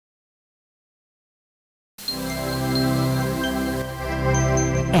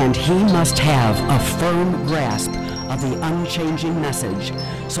And he must have a firm grasp of the unchanging message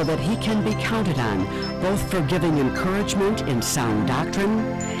so that he can be counted on both for giving encouragement in sound doctrine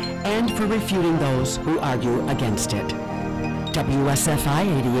and for refuting those who argue against it.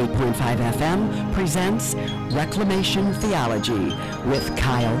 WSFI 88.5 FM presents Reclamation Theology with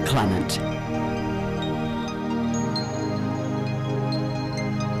Kyle Clement.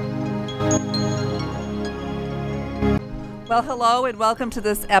 Well, hello and welcome to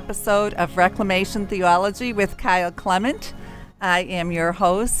this episode of Reclamation Theology with Kyle Clement. I am your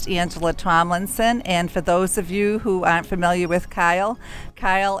host, Angela Tomlinson, and for those of you who aren't familiar with Kyle,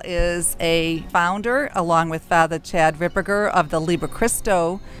 Kyle is a founder, along with Father Chad Ripperger, of the Liber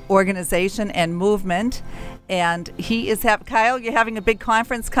Christo organization and movement, and he is Kyle, you're having a big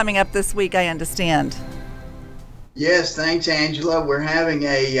conference coming up this week, I understand. Yes, thanks, Angela. We're having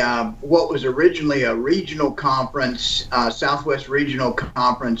what was originally a regional conference, Southwest Regional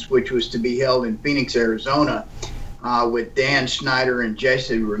Conference, which was to be held in Phoenix, Arizona, with Dan Snyder and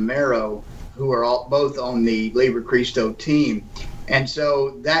Jesse Romero, who are both on the Liber Christo team. And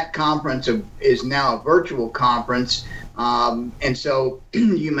so that conference is now a virtual conference. And so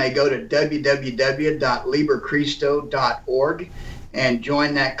you may go to www.liberchristo.org and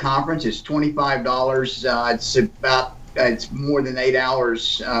join that conference. It's $25. It's more than 8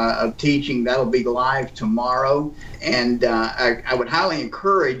 hours of teaching. That'll be live tomorrow. And I would highly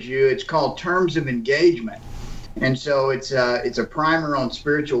encourage you. It's called Terms of Engagement. And so it's a primer on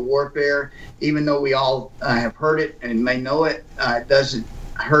spiritual warfare. Even though we all have heard it and may know it, it doesn't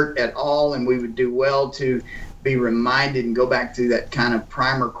hurt at all. And we would do well to be reminded and go back through that kind of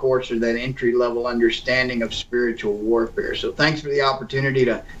primer course or that entry-level understanding of spiritual warfare. So thanks for the opportunity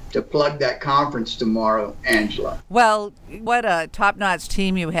to plug that conference tomorrow, Angela. Well, what a top-notch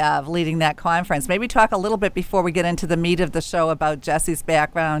team you have leading that conference. Maybe talk a little bit before we get into the meat of the show about Jesse's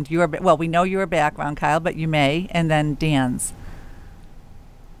background. We know your background, Kyle, but you may, and then Dan's.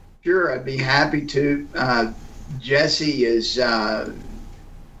 Sure, I'd be happy to. Jesse is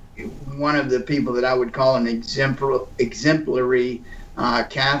one of the people that I would call an exemplary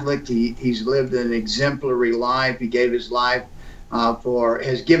Catholic. He's lived an exemplary life. He gave his life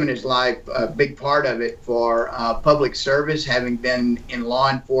has given his life, a big part of it, for public service, having been in law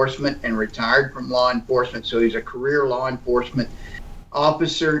enforcement and retired from law enforcement. So he's a career law enforcement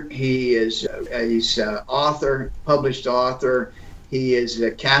officer. He's author, published author. He is a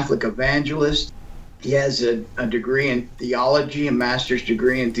Catholic evangelist. He has a degree in theology, a master's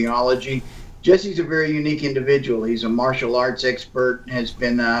degree in theology. Jesse's a very unique individual. He's a martial arts expert, has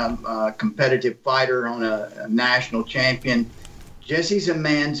been a competitive fighter on a national champion. Jesse's a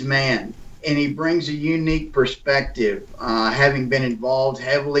man's man, and he brings a unique perspective. Having been involved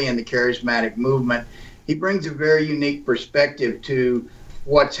heavily in the charismatic movement, he brings a very unique perspective to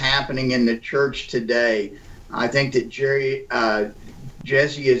what's happening in the church today. I think that Jesse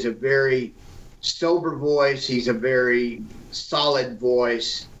is a very sober voice. He's a very solid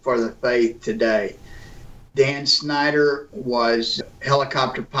voice for the faith today. Dan Snyder was a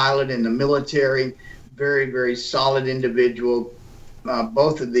helicopter pilot in the military, very, very solid individual.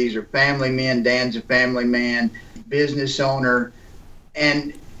 Both of these are family men. Dan's a family man, business owner,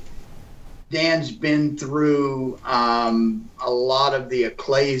 and Dan's been through a lot of the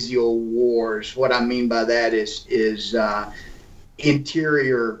ecclesial wars. What I mean by that is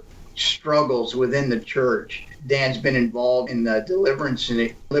interior struggles within the church. Dan's been involved in the deliverance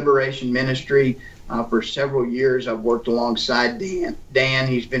and liberation ministry for several years. I've worked alongside Dan.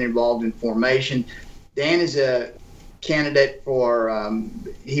 He's been involved in formation. Dan is a candidate for,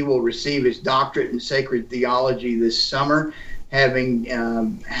 he will receive his doctorate in sacred theology this summer, having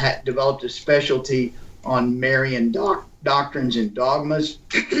developed a specialty on Marian doctrines and dogmas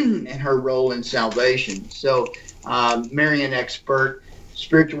and her role in salvation. So Marian expert,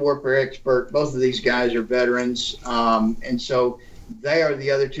 spiritual warfare expert. Both of these guys are veterans, and so they are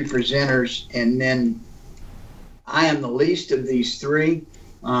the other two presenters. And then I am the least of these three.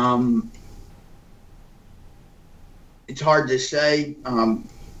 It's hard to say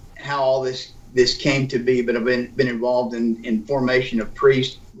how all this came to be, but I've been involved in formation of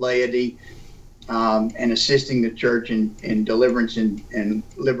priest laity and assisting the church in deliverance and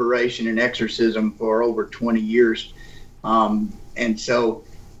liberation and exorcism for over 20 years. And so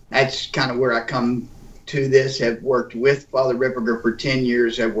that's kind of where I come to this. Have worked with Father Ripperger for 10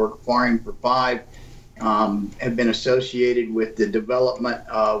 years. Have worked for him for 5. Have been associated with the development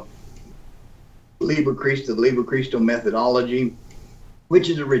of Liber Christo methodology, which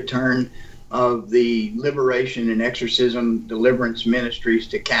is a return of the liberation and exorcism deliverance ministries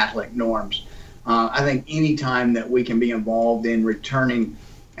to Catholic norms. I think any time that we can be involved in returning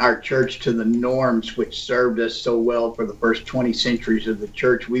our church to the norms which served us so well for the first 20 centuries of the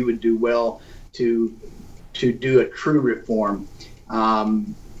church, we would do well to do a true reform,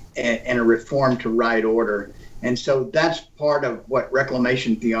 and a reform to right order. And so that's part of what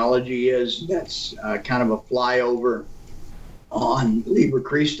Reclamation Theology is. That's kind of a flyover on Liber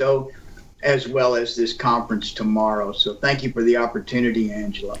Christo, as well as this conference tomorrow. So thank you for the opportunity,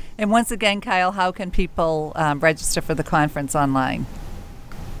 Angela. And once again, Kyle, how can people register for the conference online?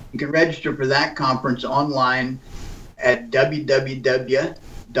 You can register for that conference online at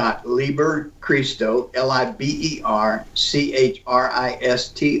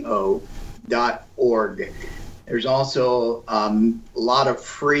www.liberchristo.org. There's also a lot of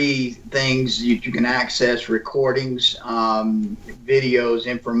free things you can access, recordings, videos,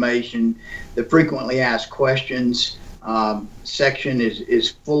 information. The frequently asked questions section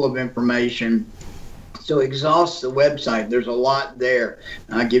is full of information. So exhaust the website. There's a lot there.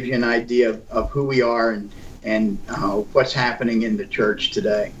 Gives you an idea of who we are and what's happening in the church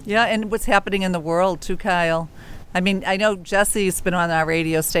today. Yeah, and what's happening in the world too, Kyle. I mean, I know Jesse's been on our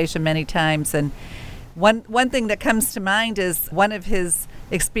radio station many times, and one thing that comes to mind is one of his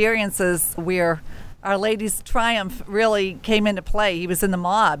experiences where Our Lady's triumph really came into play. He was in the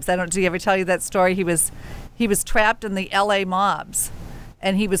mobs. Did he ever tell you that story? He was trapped in the LA mobs,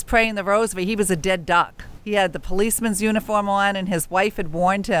 and he was praying the rosary. He was a dead duck. He had the policeman's uniform on, and his wife had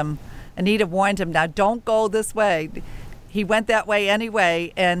warned him, Anita warned him, now don't go this way. He went that way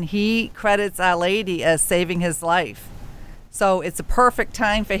anyway, and he credits Our Lady as saving his life. So it's a perfect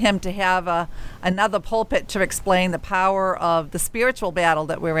time for him to have another pulpit to explain the power of the spiritual battle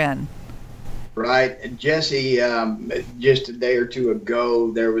that we're in. Right. Jesse, just a day or two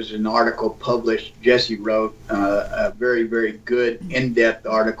ago, there was an article published. Jesse wrote a very, very good, in-depth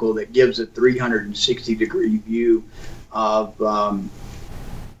article that gives a 360-degree view of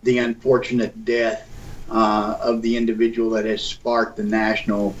the unfortunate death of the individual that has sparked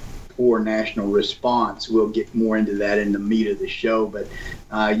the poor national response. We'll get more into that in the meat of the show, but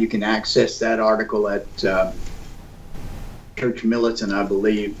you can access that article at Church Militant, I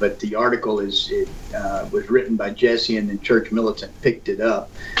believe. But the article was written by Jesse, and then Church Militant picked it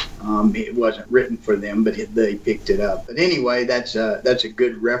up. It wasn't written for them, but they picked it up. But anyway, that's a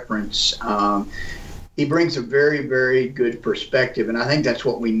good reference. He brings a very, very good perspective, and I think that's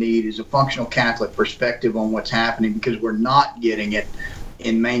what we need, is a functional Catholic perspective on what's happening, because we're not getting it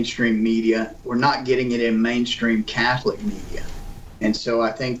in mainstream media. We're not getting it in mainstream Catholic media. And so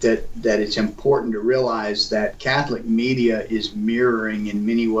I think that it's important to realize that Catholic media is mirroring in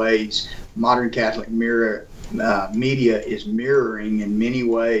many ways, modern Catholic media is mirroring in many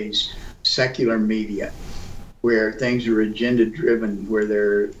ways secular media, where things are agenda driven, where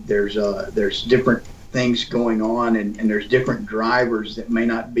there's different things going on, and there's different drivers that may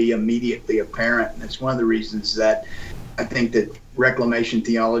not be immediately apparent. And that's one of the reasons that I think that Reclamation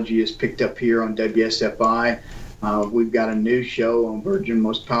Theology is picked up here on WSFI. We've got a new show on Virgin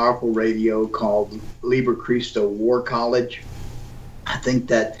Most Powerful Radio called Liber Christo War College. I think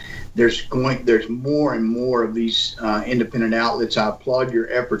that there's more and more of these independent outlets. I applaud your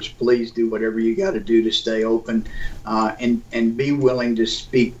efforts. Please do whatever you got to do to stay open, and be willing to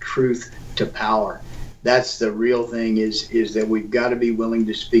speak truth to power. That's the real thing, is that we've got to be willing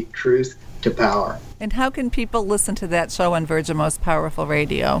to speak truth to power. And how can people listen to that show on Virgin Most Powerful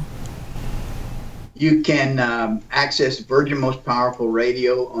Radio? You can access Virgin Most Powerful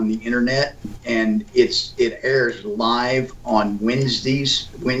Radio on the internet, and it airs live on Wednesday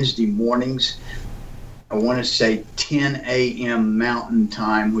mornings. I want to say 10 a.m. Mountain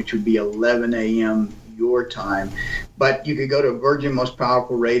Time, which would be 11 a.m. your time. But you could go to Virgin Most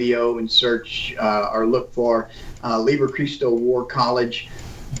Powerful Radio and search or look for Liber Christo War College.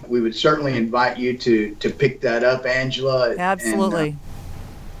 We would certainly invite you to pick that up, Angela. Absolutely.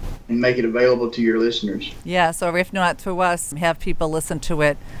 And make it available to your listeners. Yes, or if not through us, have people listen to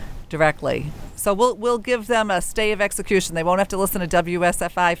it directly. So we'll give them a stay of execution. They won't have to listen to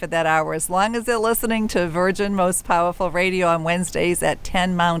WSFI for that hour, as long as they're listening to Virgin Most Powerful Radio on Wednesdays at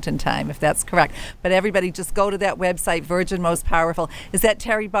 10 Mountain Time, if that's correct. But everybody just go to that website, Virgin Most Powerful. Is that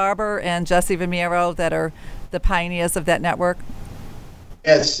Terry Barber and Jesse Vimero that are the pioneers of that network?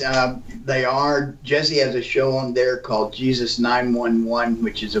 Yes, they are. Jesse has a show on there called Jesus 911,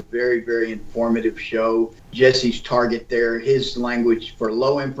 which is a very, very informative show. Jesse's target there, his language for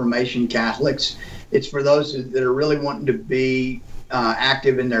low information Catholics. It's for those that are really wanting to be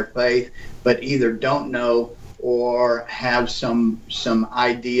active in their faith, but either don't know or have some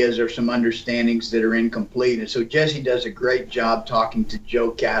ideas or some understandings that are incomplete. And so Jesse does a great job talking to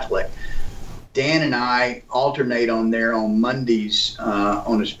Joe Catholic Dan and I alternate on there on Mondays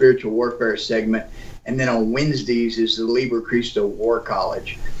on a spiritual warfare segment, and then on Wednesdays is the Liber Christo War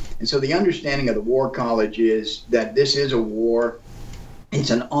College. And so the understanding of the War College is that this is a war. It's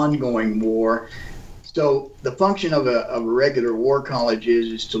an ongoing war. So the function of a regular war college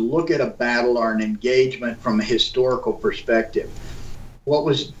is to look at a battle or an engagement from a historical perspective. How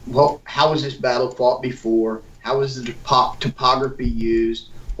was this battle fought before? How was the topography used?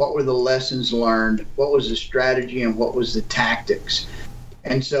 What were the lessons learned? What was the strategy and what was the tactics?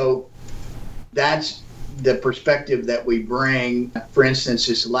 And so that's the perspective that we bring. For instance,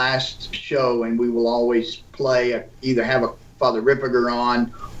 this last show, and we will always play, either have a Father Ripperger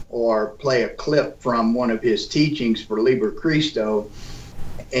on or play a clip from one of his teachings for Liber Christo.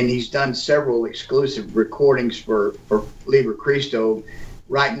 And he's done several exclusive recordings for Liber Christo.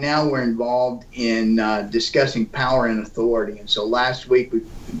 Right now we're involved in discussing power and authority. And so last week we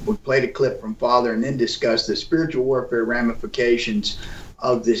played a clip from Father and then discussed the spiritual warfare ramifications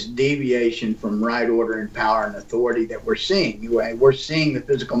of this deviation from right order and power and authority that we're seeing. We're seeing the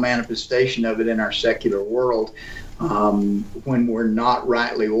physical manifestation of it in our secular world when we're not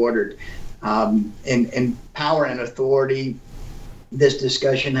rightly ordered. And power and authority, this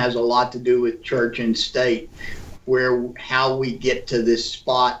discussion has a lot to do with church and state, how we get to this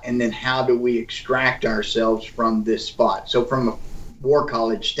spot and then how do we extract ourselves from this spot. So from a war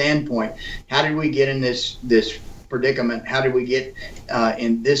college standpoint, how did we get in this predicament? How did we get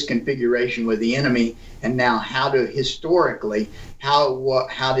in this configuration with the enemy? And now how did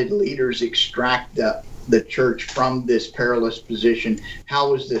leaders extract the church from this perilous position?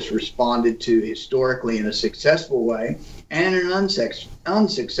 How was this responded to historically in a successful way and in an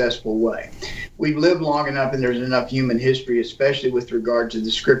unsuccessful way? We've lived long enough and there's enough human history, especially with regard to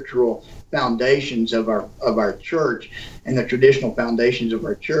the scriptural foundations of our church and the traditional foundations of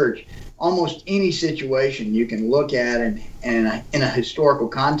our church. Almost any situation you can look at and in a historical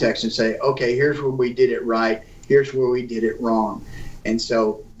context and say, okay, here's where we did it right, here's where we did it wrong. And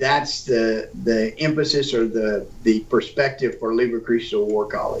so that's the emphasis or the perspective for Liber Christo War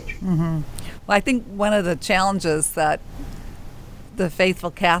College. Mm-hmm. Well, I think one of the challenges that the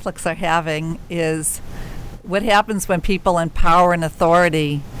faithful Catholics are having is what happens when people in power and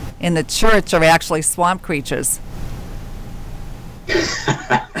authority in the church are actually swamp creatures.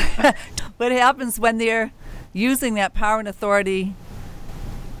 What happens when they're using that power and authority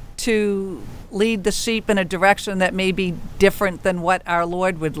to lead the sheep in a direction that may be different than what our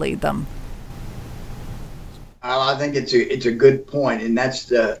Lord would lead them? I think it's a good point, and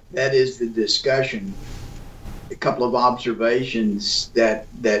that is the discussion. A couple of observations that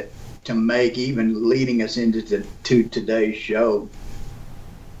to make, even leading us into today's show,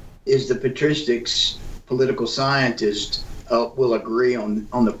 is the patristics, political scientists, will agree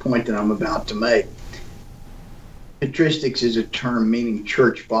on the point that I'm about to make. Patristics is a term meaning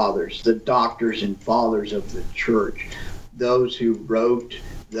church fathers, the doctors and fathers of the church, those who wrote,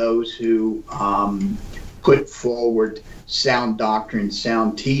 those who put forward sound doctrine,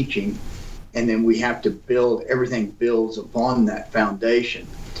 sound teaching, and then we have to everything builds upon that foundation.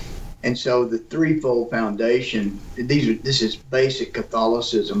 And so the threefold foundation, this is basic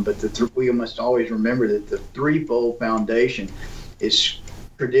Catholicism, but we must always remember that the threefold foundation is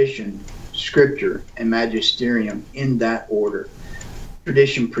tradition, scripture, and magisterium in that order.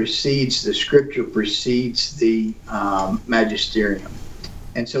 Tradition precedes the scripture, precedes the magisterium.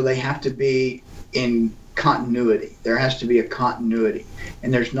 And so they have to be in continuity. There has to be a continuity.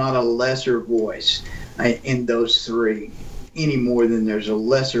 And there's not a lesser voice in those three, any more than there's a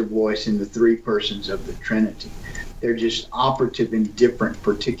lesser voice in the three persons of the Trinity. They're just operative in different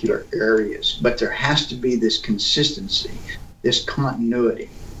particular areas. But there has to be this consistency, this continuity.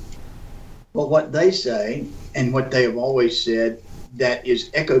 But what they say, and what they have always said, that is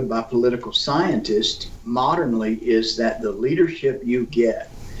echoed by political scientists modernly, is that the leadership you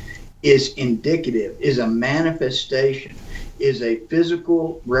get is indicative, is a manifestation, is a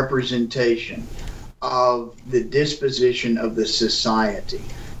physical representation of the disposition of the society.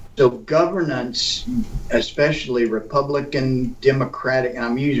 So governance, especially Republican, Democratic, and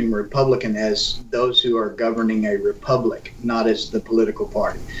I'm using Republican as those who are governing a republic, not as the political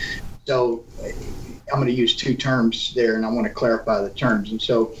party. So I'm going to use two terms there, and I want to clarify the terms. And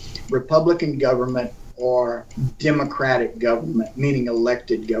so Republican government or democratic government, meaning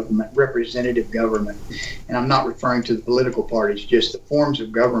elected government, representative government, and I'm not referring to the political parties, just the forms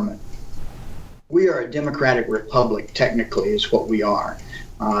of government. We are a democratic republic, technically, is what we are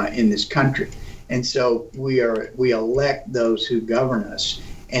in this country. And so we elect those who govern us.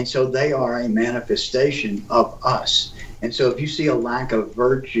 And so they are a manifestation of us. And so if you see a lack of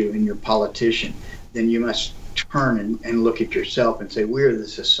virtue in your politician, then you must turn and look at yourself and say, we're the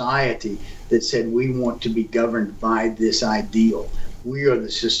society that said we want to be governed by this ideal. We are the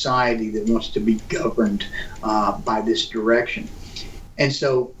society that wants to be governed by this direction. And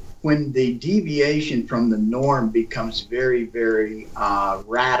so when the deviation from the norm becomes very, very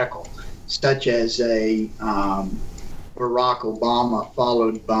radical, such as a Barack Obama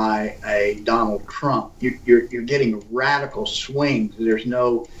followed by a Donald Trump, you're getting radical swings. There's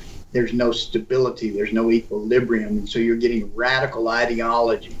no stability, there's no equilibrium, and so you're getting radical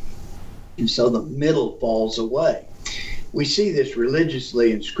ideology. And so the middle falls away. We see this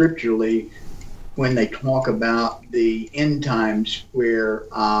religiously and scripturally when they talk about the end times where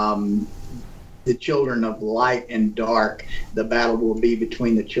the children of light and dark, the battle will be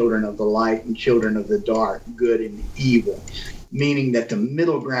between the children of the light and children of the dark, good and evil, meaning that the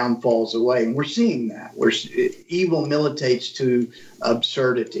middle ground falls away. And we're seeing that, where evil militates to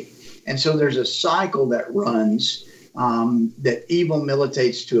absurdity. And so there's a cycle that runs, that evil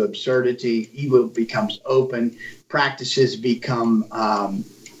militates to absurdity, evil becomes open, practices become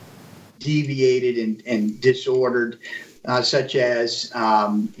deviated and disordered, such as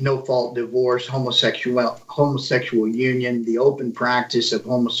no-fault divorce, homosexual union, the open practice of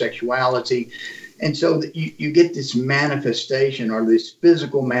homosexuality. And so you get this manifestation, or this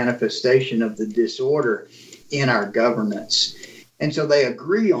physical manifestation of the disorder in our governance. And so they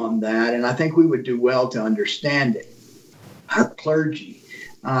agree on that, and I think we would do well to understand it. Our clergy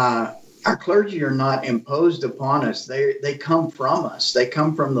are not imposed upon us. They come from us. They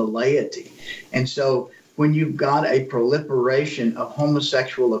come from the laity. And so when you've got a proliferation of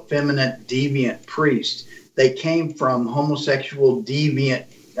homosexual, effeminate, deviant priests, they came from homosexual, deviant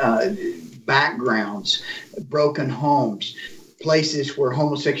backgrounds, broken homes, places where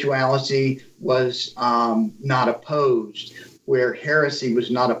homosexuality was not opposed, where heresy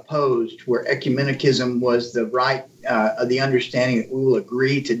was not opposed, where ecumenicism was the right, the understanding that we will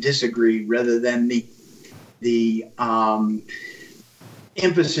agree to disagree rather than the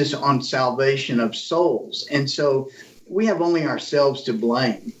emphasis on salvation of souls. And so we have only ourselves to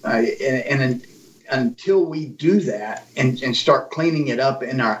blame. And until we do that and start cleaning it up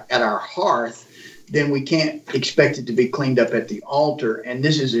at our hearth, then we can't expect it to be cleaned up at the altar. And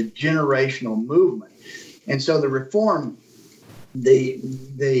this is a generational movement. And so the reform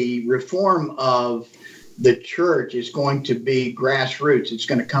of the church is going to be grassroots. It's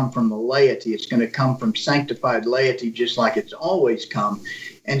going to come from the laity. It's going to come from sanctified laity, just like it's always come.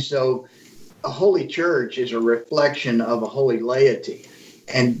 And so a holy church is a reflection of a holy laity.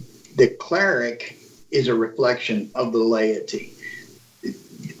 And the cleric is a reflection of the laity.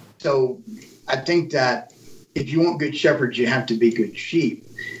 So I think that if you want good shepherds, you have to be good sheep.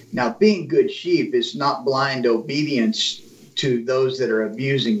 Now, being good sheep is not blind obedience to those that are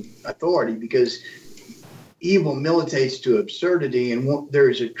abusing authority, because evil militates to absurdity, and there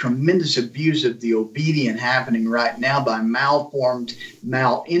is a tremendous abuse of the obedient happening right now by malinformed,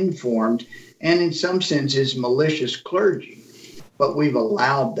 and in some senses malicious clergy. But we've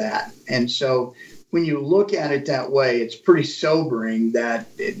allowed that. And so when you look at it that way, it's pretty sobering that,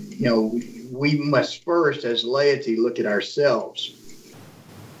 we must first, as laity, look at ourselves.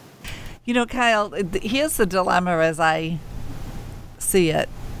 Kyle, here's the dilemma as I see it.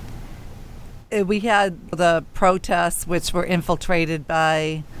 We had the protests, which were infiltrated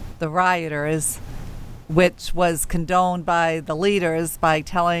by the rioters, which was condoned by the leaders by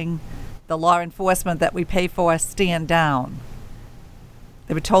telling the law enforcement that we pay for, stand down.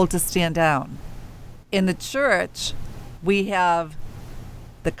 They were told to stand down. In the church, we have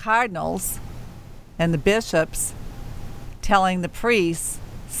the cardinals and the bishops telling the priests,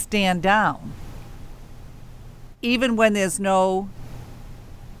 stand down. Even when there's no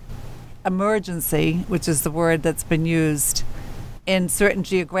emergency, which is the word that's been used in certain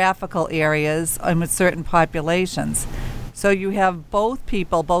geographical areas and with certain populations. So you have both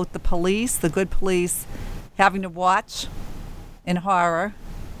people, both the police, the good police, having to watch in horror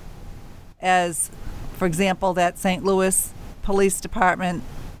as, for example, that St. Louis Police Department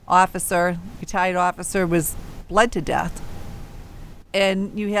officer, retired officer, was bled to death.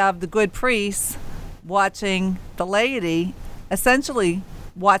 And you have the good priests watching the laity essentially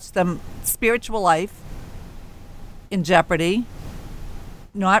watch them spiritual life in jeopardy,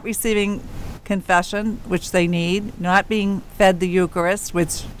 not receiving confession, which they need, not being fed the Eucharist,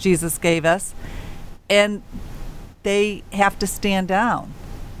 which Jesus gave us, and they have to stand down.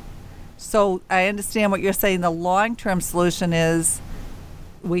 So I understand what you're saying. The long-term solution is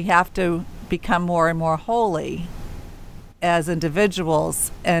we have to become more and more holy as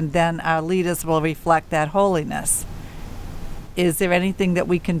individuals, and then our leaders will reflect that holiness. is there anything that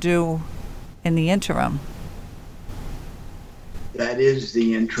we can do in the interim? That is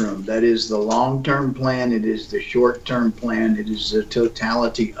the interim. That is the long-term plan. It is the short-term plan. It is the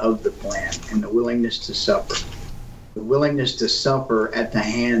totality of the plan and the willingness to suffer. The willingness to suffer at the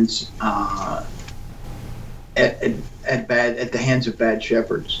hands at the hands of bad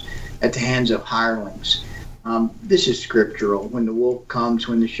shepherds, at the hands of hirelings. This is scriptural. When the wolf comes,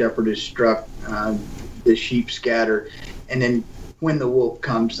 when the shepherd is struck, the sheep scatter, and then when the wolf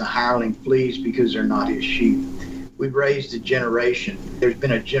comes, the hireling flees because they're not his sheep. We've raised a generation. There's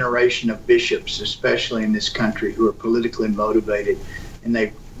been a generation of bishops, especially in this country, who are politically motivated, and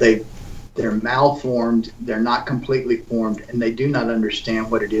they're malformed, they're not completely formed, and they do not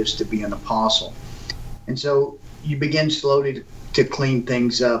understand what it is to be an apostle. And so you begin slowly to clean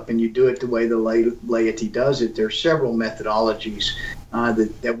things up, and you do it the way the laity does it. There are several methodologies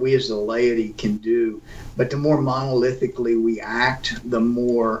that we as the laity can do, but the more monolithically we act, the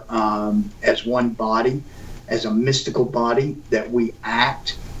more as one body, as a mystical body that we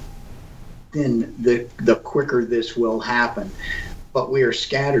act, then the quicker this will happen. But we are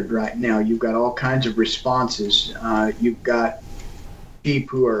scattered right now. You've got all kinds of responses. You've got sheep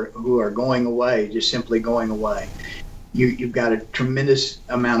who are going away, just simply going away. You've got a tremendous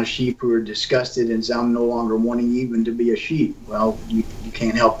amount of sheep who are disgusted and say, I'm no longer wanting even to be a sheep. Well, you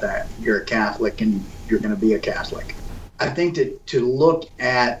can't help that. You're a Catholic and you're going to be a Catholic. I think that to look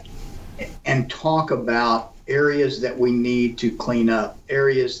at and talk about areas that we need to clean up,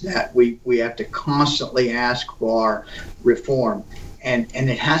 areas that we have to constantly ask for reform. And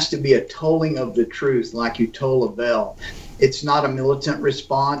it has to be a tolling of the truth, like you toll a bell. It's not a militant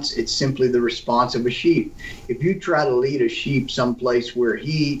response. It's simply the response of a sheep. If you try to lead a sheep someplace where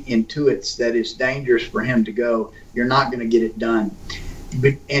he intuits that it's dangerous for him to go, you're not going to get it done.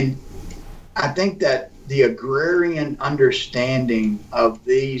 And I think that the agrarian understanding of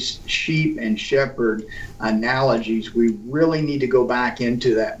these sheep and shepherd analogies, we really need to go back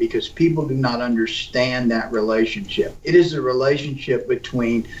into that, because people do not understand that relationship. It is a relationship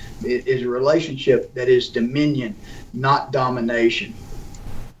that is dominion, not domination.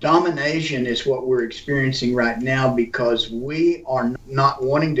 Domination is what we're experiencing right now because we are not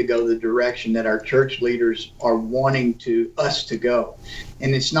wanting to go the direction that our church leaders are wanting us to go.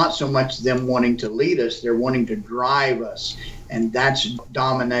 And it's not so much them wanting to lead us, they're wanting to drive us. And that's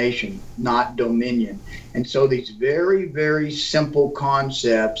domination, not dominion. And so these very, very simple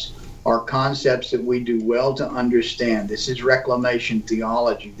concepts are concepts that we do well to understand. This is reclamation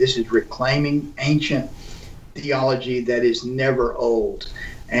theology. This is reclaiming ancient theology that is never old.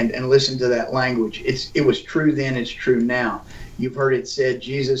 And listen to that language. It was true then, it's true now. You've heard it said,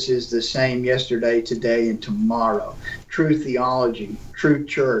 Jesus is the same yesterday, today, and tomorrow. True theology, true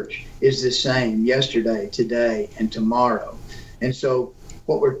church is the same yesterday, today, and tomorrow. And so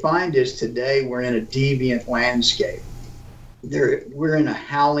what we find is today we're in a deviant landscape. We're in a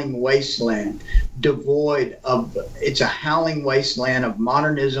howling wasteland, it's a howling wasteland of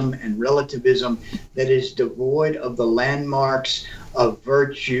modernism and relativism that is devoid of the landmarks of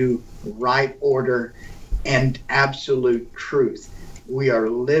virtue, right order, and absolute truth. We are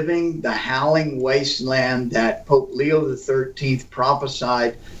living the howling wasteland that Pope Leo XIII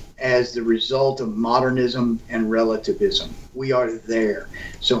prophesied as the result of modernism and relativism. We are there.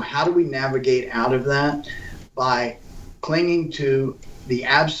 So how do we navigate out of that? By clinging to the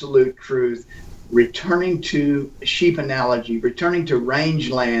absolute truth, returning to sheep analogy, returning to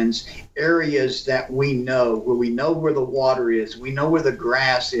rangelands, areas that we know where the water is, we know where the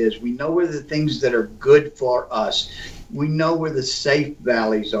grass is, we know where the things that are good for us, we know where the safe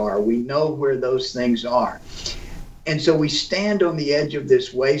valleys are, we know where those things are. And so we stand on the edge of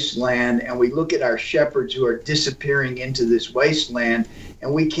this wasteland and we look at our shepherds who are disappearing into this wasteland,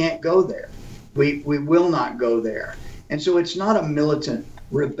 and we can't go there. We will not go there. And so it's not a militant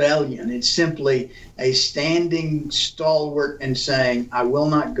rebellion. It's simply a standing stalwart and saying, I will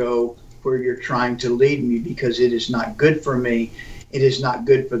not go where you're trying to lead me because it is not good for me. It is not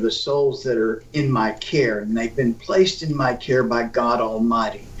good for the souls that are in my care. And they've been placed in my care by God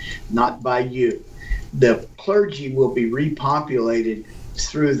Almighty, not by you. The clergy will be repopulated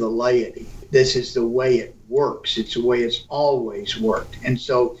through the laity. This is the way it works. It's the way it's always worked. And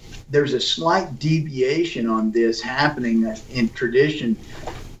so there's a slight deviation on this happening in tradition,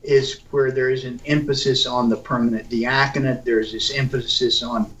 is where there is an emphasis on the permanent diaconate. There's this emphasis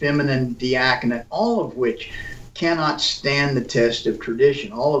on feminine diaconate, all of which cannot stand the test of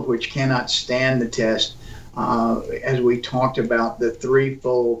tradition, all of which cannot stand the test, as we talked about, the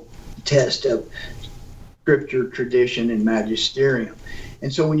threefold test of scripture, tradition, and magisterium.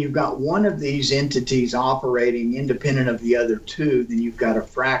 And so when you've got one of these entities operating independent of the other two, then you've got a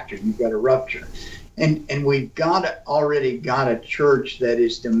fracture, you've got a rupture. And we've already got a church that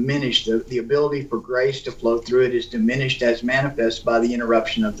is diminished. The ability for grace to flow through it is diminished as manifest by the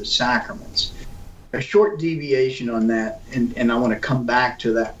interruption of the sacraments. A short deviation on that, and I want to come back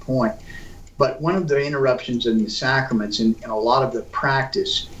to that point. But one of the interruptions in the sacraments and a lot of the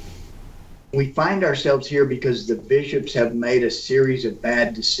practice, we find ourselves here because the bishops have made a series of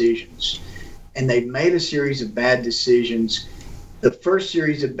bad decisions. And they've made a series of bad decisions. The first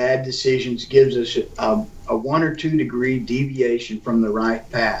series of bad decisions gives us a 1 or 2 degree deviation from the right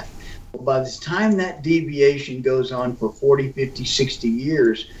path. Well, by the time that deviation goes on for 40, 50, 60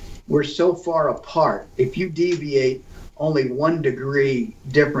 years, we're so far apart. If you deviate only 1 degree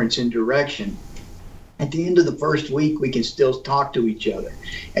difference in direction, at the end of the first week, we can still talk to each other.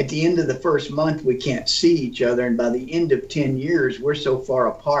 At the end of the first month, we can't see each other. And by the end of 10 years, we're so far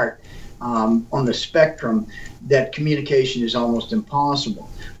apart on the spectrum that communication is almost impossible.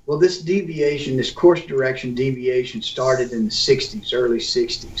 Well, this deviation, this course direction deviation started in the 60s, early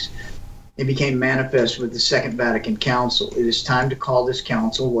 60s. It became manifest with the Second Vatican Council. It is time to call this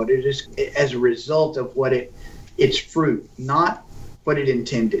council what it is as a result of what its fruit, not what it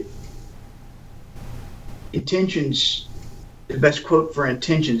intended. Intentions, the best quote for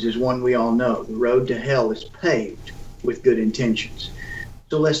intentions is one we all know. The road to hell is paved with good intentions.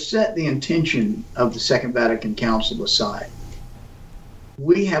 So let's set the intention of the Second Vatican Council aside.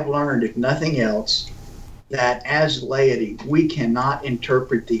 We have learned, if nothing else, that as laity, we cannot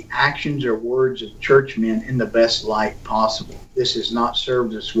interpret the actions or words of churchmen in the best light possible. This has not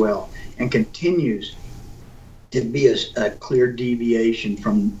served us well and continues to be a clear deviation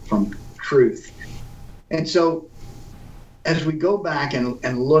from truth. And so as we go back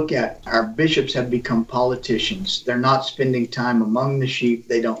and look at our bishops have become politicians. They're not spending time among the sheep.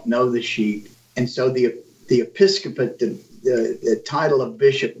 They don't know the sheep. And so the episcopate, the title of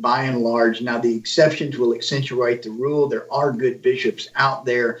bishop by and large, now the exceptions will accentuate the rule. There are good bishops out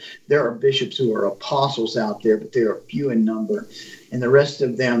there. There are bishops who are apostles out there, but they are few in number. And the rest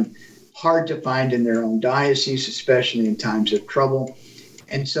of them hard to find in their own diocese, especially in times of trouble.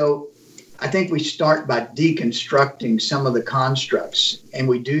 And so I think we start by deconstructing some of the constructs, and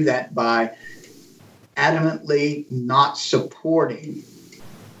we do that by adamantly not supporting.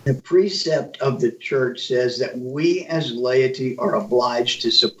 The precept of the church says that we as laity are obliged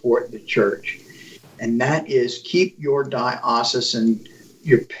to support the church, and that is keep your diocesan,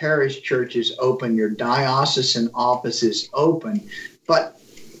 your parish churches open, your diocesan offices open, but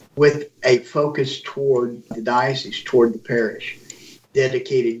with a focus toward the diocese, toward the parish.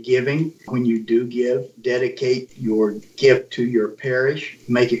 Dedicated giving. When you do give, dedicate your gift to your parish.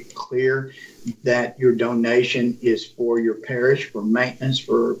 Make it clear that your donation is for your parish, for maintenance,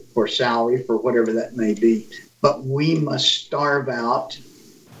 for salary, for whatever that may be. But we must starve out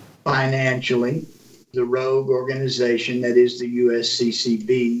financially the rogue organization that is the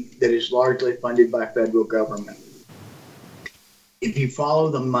USCCB, that is largely funded by federal government. If you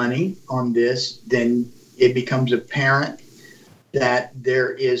follow the money on this, then it becomes apparent that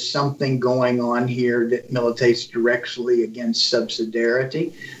there is something going on here that militates directly against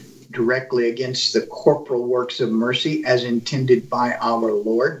subsidiarity, directly against the corporal works of mercy as intended by our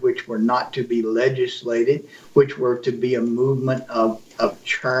Lord, which were not to be legislated, which were to be a movement of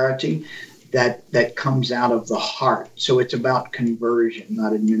charity that comes out of the heart. So it's about conversion,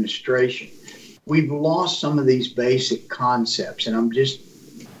 not administration. We've lost some of these basic concepts, and I'm just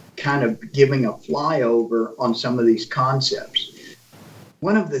kind of giving a flyover on some of these concepts.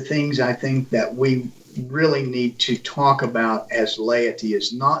 One of the things I think that we really need to talk about as laity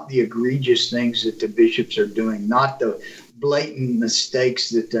is not the egregious things that the bishops are doing, not the blatant mistakes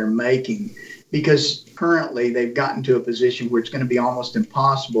that they're making, because currently they've gotten to a position where it's going to be almost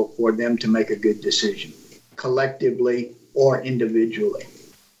impossible for them to make a good decision, collectively or individually,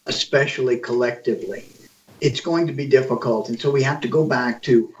 especially collectively. It's going to be difficult, and so we have to go back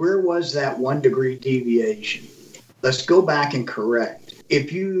to where was that 1 degree deviation? Let's go back and correct.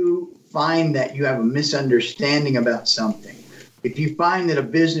 If you find that you have a misunderstanding about something, if you find that a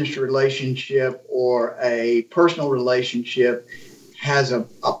business relationship or a personal relationship has a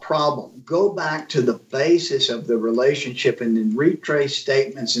problem, go back to the basis of the relationship and then retrace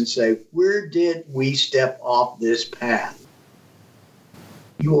statements and say, where did we step off this path?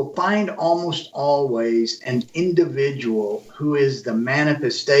 You will find almost always an individual who is the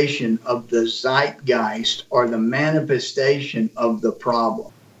manifestation of the zeitgeist or the manifestation of the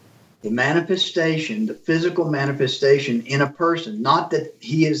problem. The manifestation, the physical manifestation in a person, not that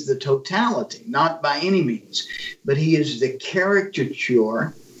he is the totality, not by any means, but he is the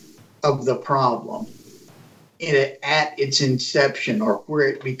caricature of the problem at its inception or where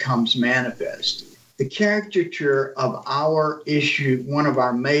it becomes manifest. The caricature of our issue, one of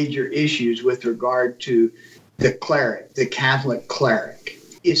our major issues with regard to the cleric, the Catholic cleric,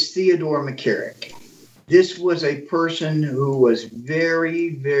 is Theodore McCarrick. This was a person who was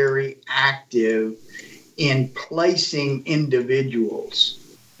very, very active in placing individuals,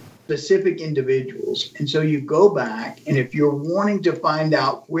 specific individuals. And so you go back, and if you're wanting to find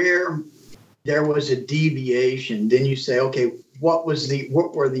out where there was a deviation, then you say, okay, what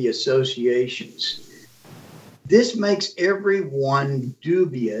were the associations? This makes everyone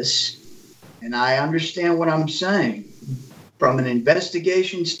dubious, and I understand what I'm saying. From an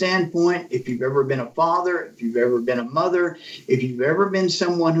investigation standpoint, if you've ever been a father, if you've ever been a mother, if you've ever been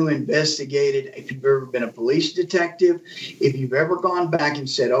someone who investigated, if you've ever been a police detective, if you've ever gone back and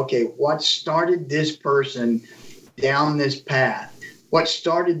said, okay, what started this person down this path? What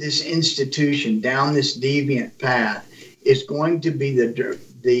started this institution down this deviant path is going to be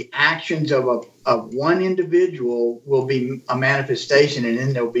the actions of one individual will be a manifestation, and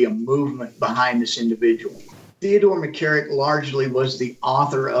then there'll be a movement behind this individual. Theodore McCarrick largely was the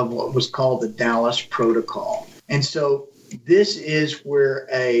author of what was called the Dallas Protocol. And so this is where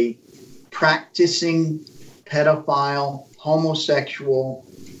a practicing pedophile, homosexual,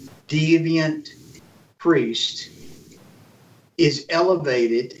 deviant priest is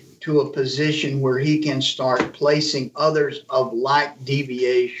elevated to a position where he can start placing others of like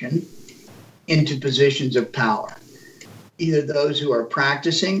deviation into positions of power. Either those who are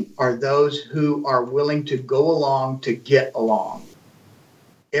practicing or those who are willing to go along to get along.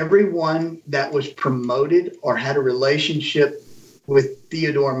 Everyone that was promoted or had a relationship with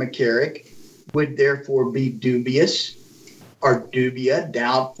Theodore McCarrick would therefore be dubious or dubia,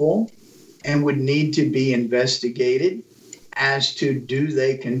 doubtful, and would need to be investigated as to do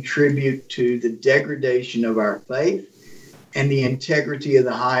they contribute to the degradation of our faith and the integrity of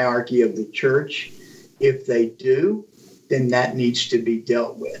the hierarchy of the church. If they do, then that needs to be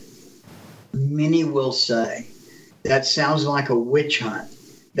dealt with. Many will say, that sounds like a witch hunt.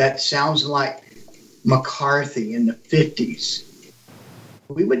 That sounds like McCarthy in the 50s.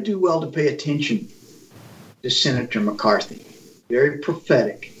 We would do well to pay attention to Senator McCarthy. Very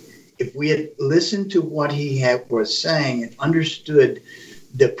prophetic. If we had listened to what he was saying and understood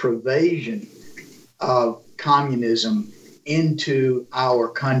the pervasion of communism into our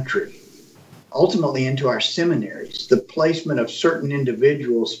country, ultimately into our seminaries, the placement of certain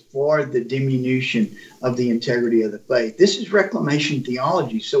individuals for the diminution of the integrity of the faith. This is reclamation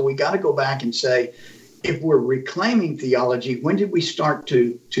theology. So we got to go back and say, if we're reclaiming theology, when did we start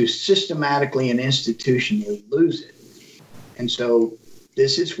to systematically and institutionally lose it? And so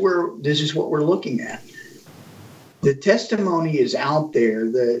this is what we're looking at. The testimony is out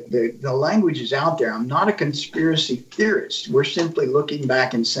there. The language is out there. I'm not a conspiracy theorist. We're simply looking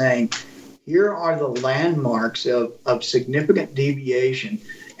back and saying, here are the landmarks of significant deviation,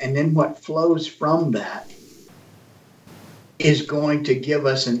 and then what flows from that is going to give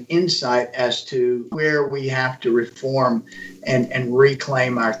us an insight as to where we have to reform and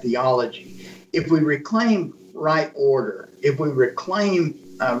reclaim our theology. If we reclaim right order, if we reclaim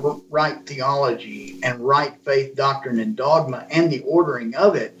right theology and right faith, doctrine, and dogma, and the ordering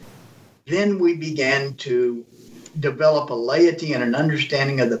of it, then we began to develop a laity and an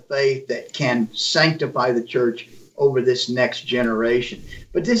understanding of the faith that can sanctify the church over this next generation.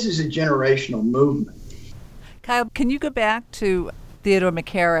 But this is a generational movement. Kyle, can you go back to Theodore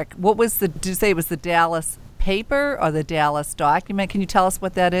McCarrick? Did you say it was the Dallas paper or the Dallas document? Can you tell us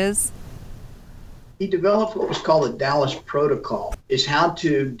what that is? He developed what was called the Dallas Protocol. Is how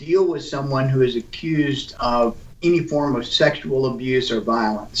to deal with someone who is accused of any form of sexual abuse or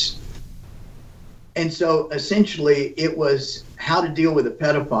violence. And so essentially it was how to deal with a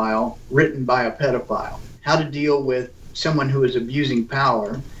pedophile written by a pedophile, how to deal with someone who is abusing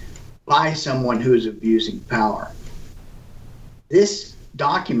power by someone who is abusing power. This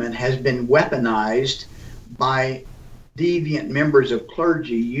document has been weaponized by deviant members of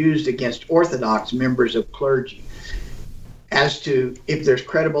clergy, used against Orthodox members of clergy, as to if there's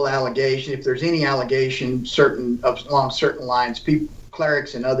credible allegation, if there's any allegation along certain lines,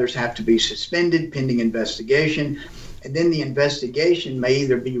 clerics and others have to be suspended pending investigation. And then the investigation may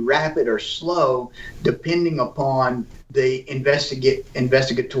either be rapid or slow, depending upon the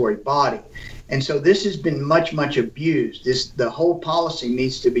investigatory body. And so this has been much, much abused. The whole policy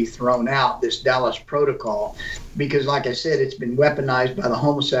needs to be thrown out, this Dallas Protocol, because like I said, it's been weaponized by the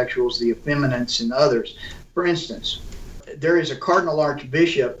homosexuals, the effeminates, and others. For instance, there is a Cardinal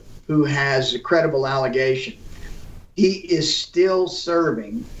Archbishop who has a credible allegation. He is still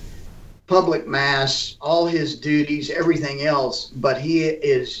serving public mass, all his duties, everything else, but he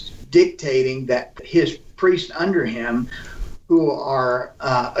is dictating that his priests under him who are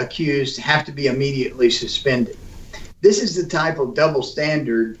accused have to be immediately suspended. This is the type of double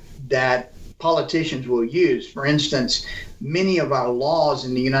standard that politicians will use. For instance, many of our laws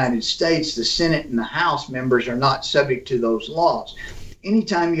in the United States, the Senate and the House members are not subject to those laws.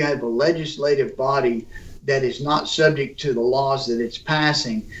 Anytime you have a legislative body that is not subject to the laws that it's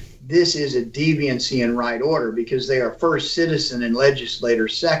passing, this is a deviancy in right order, because they are first citizen and legislator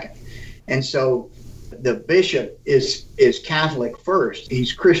second. And so the bishop is Catholic first,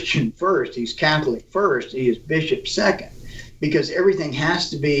 he's Christian first, he's Catholic first, he is bishop second, because everything has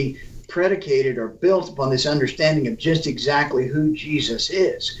to be predicated or built upon this understanding of just exactly who Jesus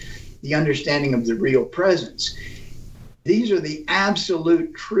is, the understanding of the real presence. These are the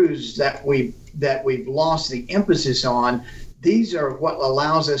absolute truths that we've lost the emphasis on. These are what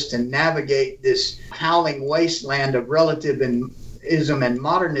allows us to navigate this howling wasteland of relativism and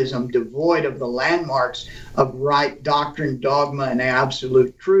modernism, devoid of the landmarks of right doctrine, dogma, and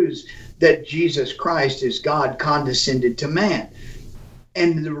absolute truths that Jesus Christ is God condescended to man.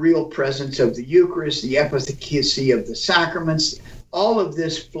 And the real presence of the Eucharist, the efficacy of the sacraments, all of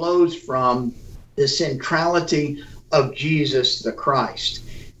this flows from the centrality of Jesus the Christ,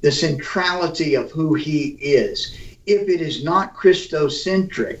 the centrality of who he is. If it is not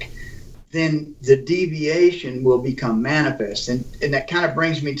Christocentric, then the deviation will become manifest. And that kind of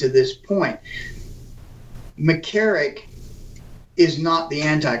brings me to this point. McCarrick is not the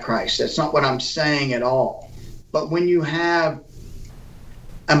Antichrist. That's not what I'm saying at all. But when you have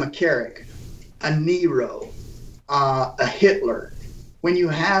a McCarrick, a Nero, a Hitler, when you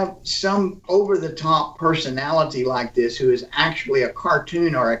have some over-the-top personality like this who is actually a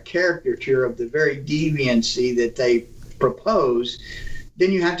cartoon or a caricature of the very deviancy that they propose,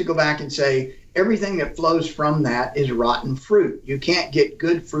 then you have to go back and say everything that flows from that is rotten fruit. You can't get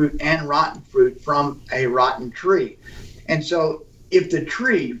good fruit and rotten fruit from a rotten tree. And so if the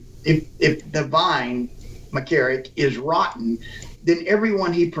tree, if the vine, McCarrick, is rotten, then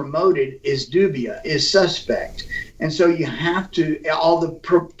everyone he promoted is dubia, is suspect. And so you have to, all the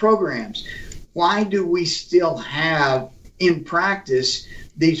programs, why do we still have in practice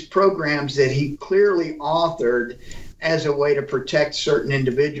these programs that he clearly authored as a way to protect certain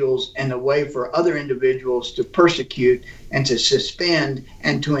individuals and a way for other individuals to persecute and to suspend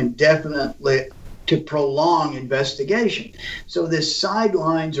and to indefinitely to prolong investigation? So this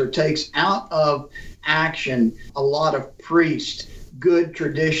sidelines or takes out of action a lot of priests, good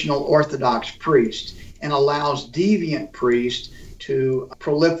traditional Orthodox priests, and allows deviant priests to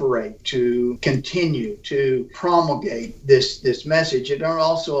proliferate, to continue, to promulgate this message. It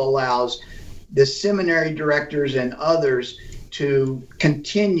also allows the seminary directors and others to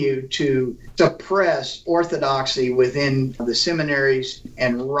continue to suppress orthodoxy within the seminaries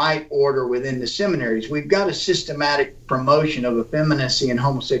and right order within the seminaries. We've got a systematic promotion of effeminacy and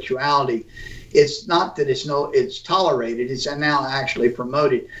homosexuality. It's not that it's tolerated, it's now actually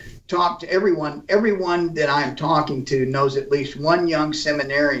promoted. Talk to everyone that I'm talking to knows at least one young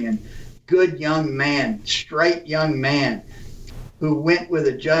seminarian, good young man, straight young man, who went with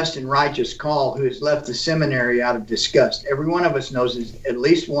a just and righteous call, who has left the seminary out of disgust. Every one of us knows at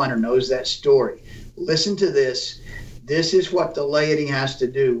least one or knows that story. Listen to this. This is what the laity has to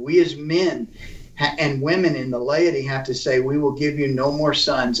do. We as men and women in the laity have to say, we will give you no more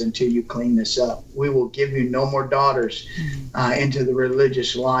sons until you clean this up. We will give you no more daughters into the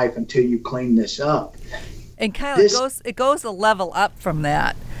religious life until you clean this up. And Kyle, it goes a level up from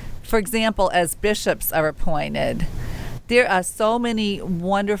that. For example, as bishops are appointed, there are so many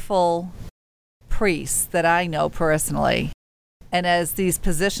wonderful priests that I know personally. And as these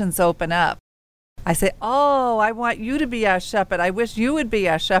positions open up, I say, oh, I want you to be our shepherd. I wish you would be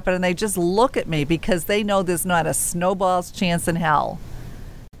our shepherd. And they just look at me because they know there's not a snowball's chance in hell.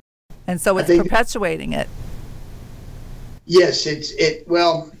 And so it's perpetuating it. Yes,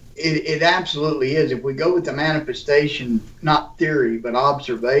 it absolutely is. If we go with the manifestation, not theory, but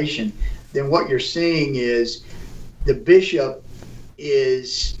observation, then what you're seeing is the bishop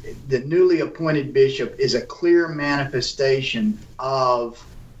is, the newly appointed bishop is a clear manifestation of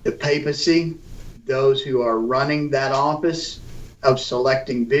the papacy, those who are running that office of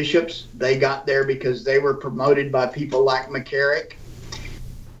selecting bishops. They got there because they were promoted by people like McCarrick.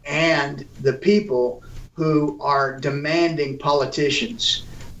 and the people who are demanding politicians.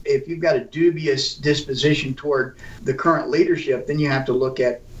 If you've got a dubious disposition toward the current leadership, then you have to look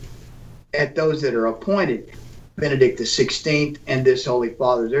at those that are appointed, Benedict XVI and this Holy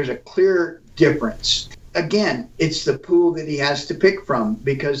Father. There's a clear difference. Again, it's the pool that he has to pick from,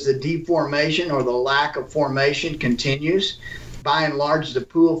 because the deformation or the lack of formation continues. By and large, the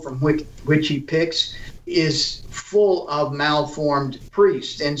pool from which he picks is full of malformed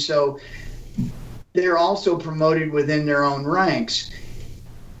priests. And so they're also promoted within their own ranks.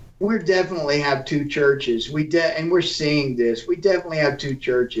 We definitely have two churches. And we're seeing this. We definitely have two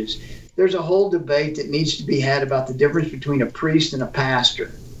churches. There's a whole debate that needs to be had about the difference between a priest and a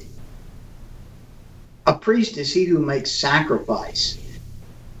pastor. A priest is he who makes sacrifice.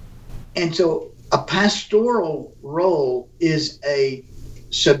 And so a pastoral role is a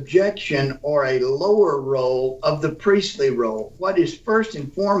subjection or a lower role of the priestly role. What is first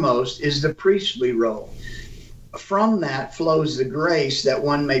and foremost is the priestly role. From that flows the grace that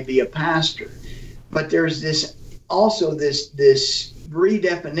one may be a pastor. But there's this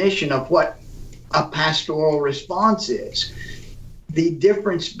redefinition of what a pastoral response is. The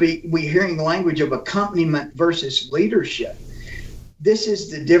difference, we're hearing the language of accompaniment versus leadership. This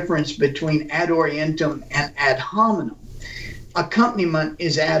is the difference between ad orientem and ad hominem. Accompaniment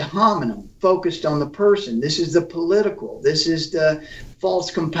is ad hominem, focused on the person. This is the political. This is the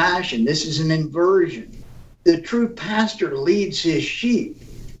false compassion. This is an inversion. The true pastor leads his sheep.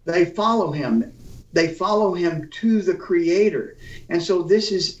 They follow him. They follow him to the Creator. And so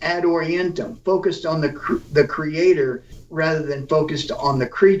this is ad orientem, focused on the Creator rather than focused on the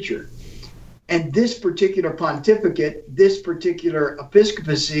creature. And this particular pontificate, this particular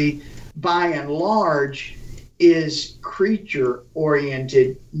episcopacy, by and large, is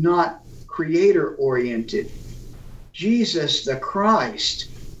creature-oriented, not creator-oriented. Jesus the Christ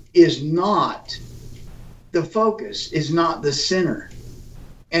is not the focus, is not the center.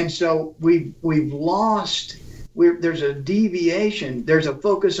 And so we've lost, there's a deviation, there's a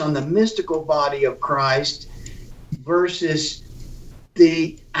focus on the mystical body of Christ versus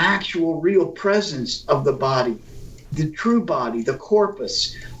the actual real presence of the body, the true body, the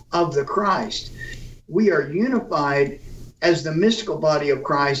corpus of the Christ. We are unified as the mystical body of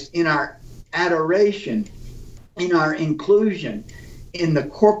Christ in our adoration, in our inclusion, in the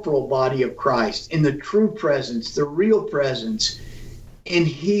corporal body of Christ, in the true presence, the real presence, in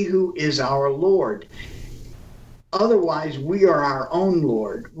He who is our Lord. Otherwise, we are our own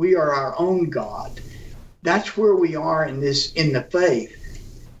Lord. We are our own God. That's where we are in the faith.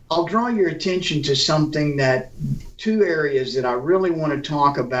 I'll draw your attention to two areas that I really want to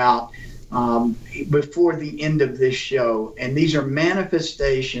talk about before the end of this show. And these are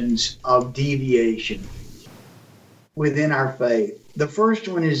manifestations of deviation within our faith. The first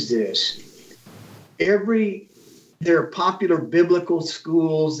one is this. There are popular biblical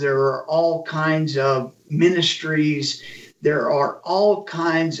schools. There are all kinds of ministries. There are all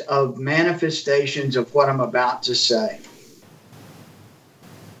kinds of manifestations of what I'm about to say.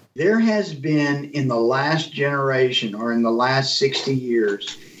 There has been in the last generation or in the last 60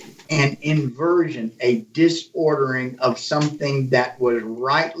 years an inversion, a disordering of something that was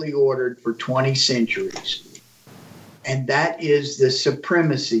rightly ordered for 20 centuries. And that is the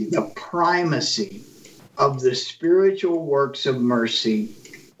supremacy, the primacy of the spiritual works of mercy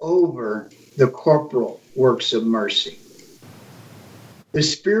over the corporal works of mercy. The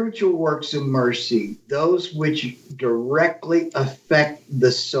spiritual works of mercy, those which directly affect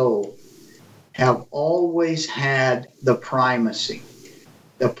the soul, have always had the primacy,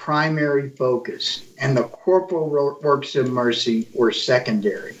 the primary focus, and the corporal works of mercy were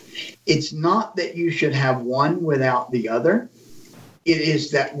secondary. It's not that you should have one without the other. It is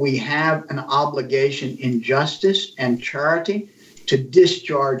that we have an obligation in justice and charity to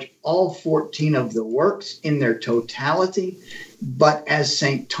discharge all 14 of the works in their totality. But as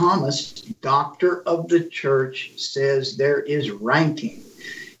St. Thomas, doctor of the church, says, there is ranking.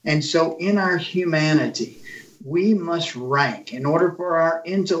 And so in our humanity, we must rank. In order for our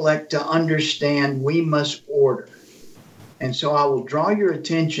intellect to understand, we must order. And so I will draw your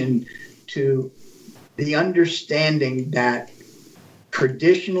attention to the understanding that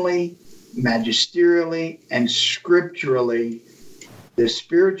traditionally, magisterially, and scripturally, the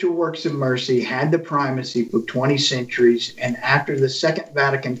spiritual works of mercy had the primacy for 20 centuries, and after the Second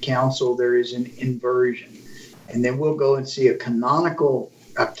Vatican Council, there is an inversion. And then we'll go and see a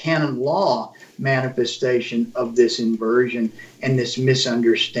canon law manifestation of this inversion and this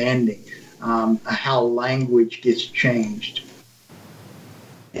misunderstanding, how language gets changed.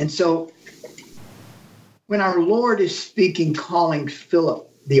 And so when our Lord is speaking, calling Philip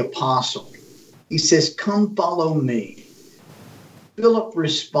the apostle. He says, "Come follow me." Philip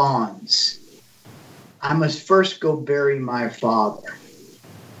responds, "I must first go bury my father."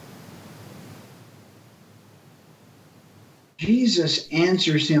 Jesus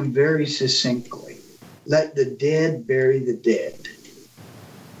answers him very succinctly, "Let the dead bury the dead."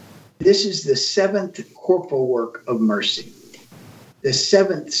 This is the seventh corporal work of mercy. The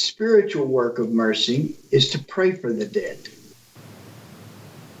seventh spiritual work of mercy is to pray for the dead.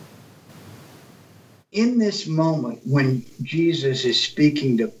 In this moment, when Jesus is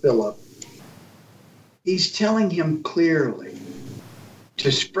speaking to Philip, he's telling him clearly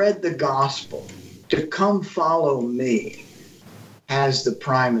to spread the gospel, to come follow me, has the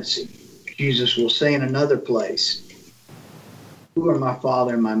primacy. Jesus will say in another place, "Who are my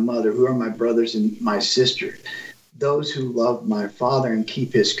father and my mother? Who are my brothers and my sisters? Those who love my Father and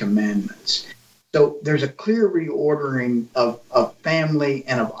keep his commandments." So there's a clear reordering of family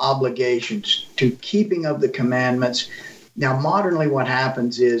and of obligations to keeping of the commandments. Now, modernly, what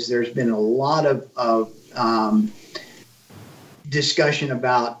happens is there's been a lot of discussion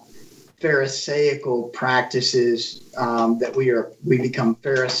about Pharisaical practices, that we become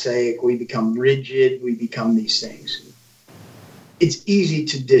Pharisaic, we become rigid, we become these things. It's easy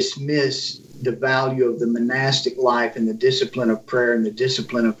to dismiss the value of the monastic life and the discipline of prayer and the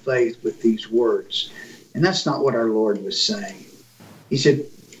discipline of faith with these words. And that's not what our Lord was saying. He said,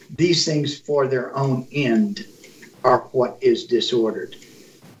 these things for their own end are what is disordered.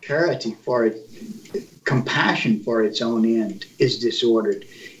 Charity for it, compassion for its own end is disordered.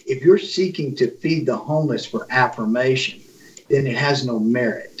 If you're seeking to feed the homeless for affirmation, then it has no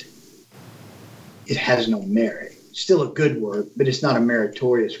merit. It has no merit. Still a good work, but it's not a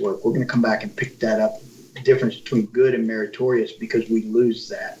meritorious work. We're going to come back and pick that up, the difference between good and meritorious, because we lose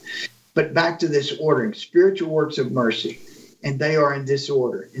that. But back to this ordering, spiritual works of mercy, and they are in this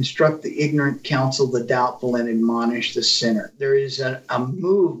order: instruct the ignorant, counsel the doubtful, and admonish the sinner. There is a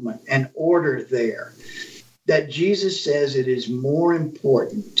movement, an order there, that Jesus says it is more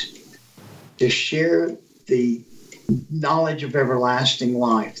important to share the knowledge of everlasting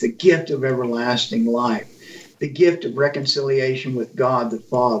life, the gift of everlasting life, the gift of reconciliation with God the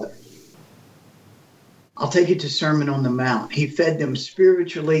Father. I'll take it to Sermon on the Mount. He fed them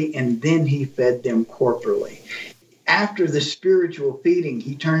spiritually, and then he fed them corporally. After the spiritual feeding,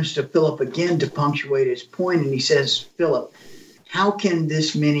 he turns to Philip again to punctuate his point, and he says, "Philip, how can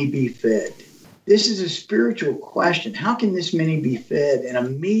this many be fed?" This is a spiritual question. How can this many be fed? And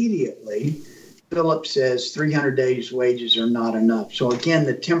immediately, Philip says 300 days' wages are not enough. So again,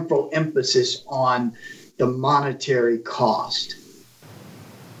 the temporal emphasis on the monetary cost.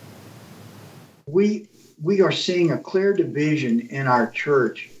 We are seeing a clear division in our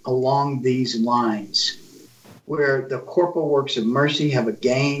church along these lines, where the corporal works of mercy have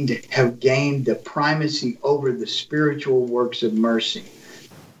gained the primacy over the spiritual works of mercy.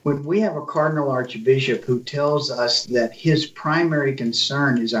 When we have a cardinal archbishop who tells us that his primary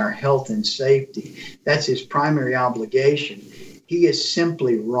concern is our health and safety, that's his primary obligation, he is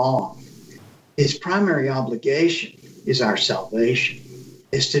simply wrong. His primary obligation is our salvation,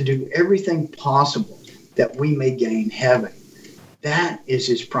 is to do everything possible that we may gain heaven. That is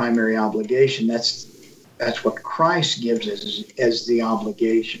his primary obligation. That's what Christ gives us as the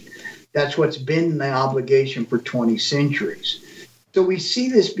obligation. That's what's been the obligation for 20 centuries. So we see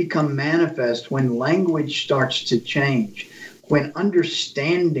this become manifest when language starts to change, when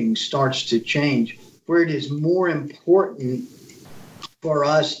understanding starts to change, where it is more important for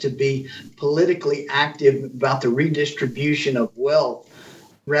us to be politically active about the redistribution of wealth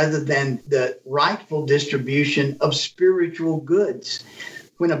rather than the rightful distribution of spiritual goods.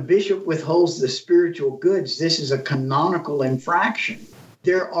 When a bishop withholds the spiritual goods, this is a canonical infraction.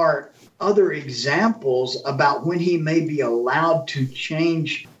 There are other examples about when he may be allowed to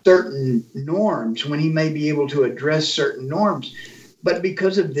change certain norms, when he may be able to address certain norms. But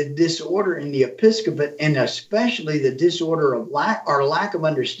because of the disorder in the episcopate, and especially the disorder of lack of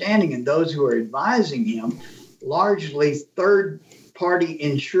understanding in those who are advising him, largely third-party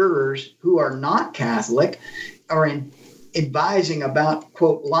insurers who are not Catholic are advising about,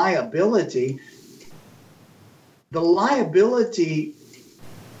 quote, liability. The liability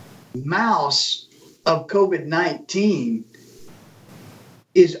mouse of COVID-19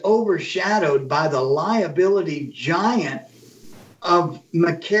 is overshadowed by the liability giant of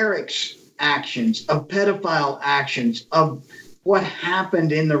McCarrick's actions, of pedophile actions, of what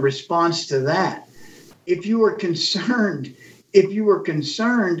happened in the response to that. If you were concerned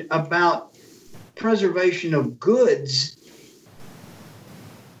about preservation of goods,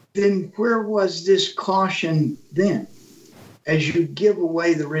 then where was this caution then? as you give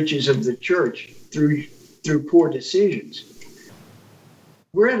away the riches of the church through poor decisions.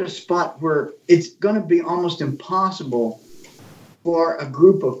 We're at a spot where it's going to be almost impossible for a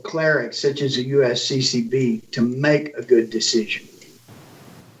group of clerics such as the USCCB to make a good decision.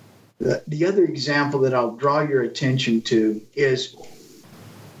 The other example that I'll draw your attention to is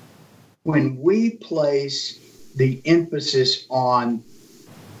when we place the emphasis on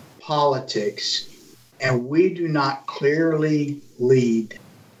politics and we do not clearly lead.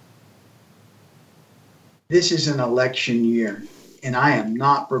 This is an election year, and I am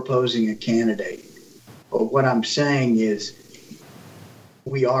not proposing a candidate. But what I'm saying is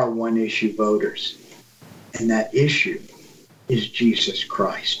we are one-issue voters, and that issue is Jesus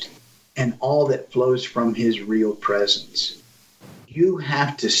Christ and all that flows from his real presence. You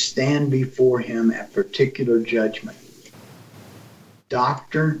have to stand before him at particular judgment.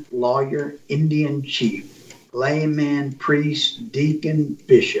 Doctor, lawyer, Indian chief, layman, priest, deacon,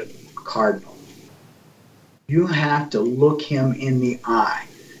 bishop, cardinal. You have to look him in the eye.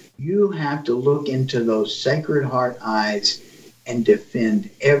 You have to look into those Sacred Heart eyes and defend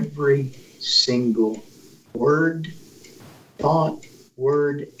every single word, thought,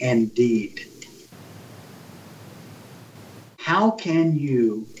 word, and deed. How can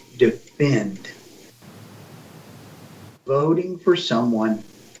you defend voting for someone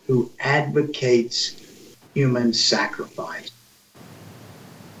who advocates human sacrifice?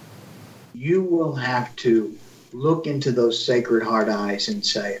 You will have to look into those Sacred Heart eyes and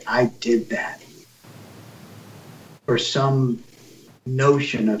say, I did that for some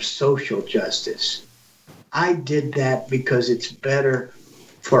notion of social justice. I did that because it's better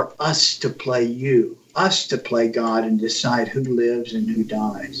for us to play you, us to play God and decide who lives and who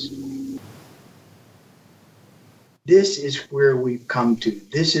dies. This is where we've come to.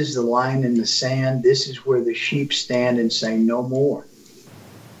 This is the line in the sand. This is where the sheep stand and say, no more.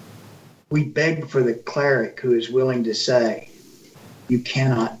 We beg for the cleric who is willing to say, you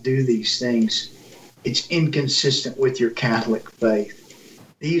cannot do these things. It's inconsistent with your Catholic faith.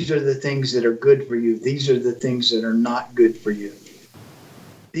 These are the things that are good for you. These are the things that are not good for you.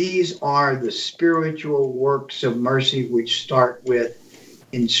 These are the spiritual works of mercy which start with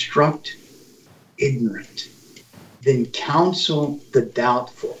instruct ignorant, then counsel the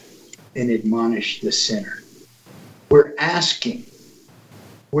doubtful, then admonish the sinner. We're asking,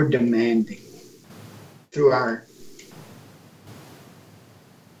 we're demanding through our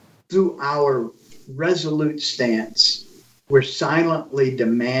resolute stance. We're silently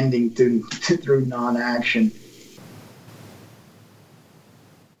demanding through non-action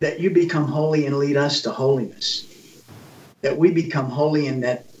that you become holy and lead us to holiness. That we become holy and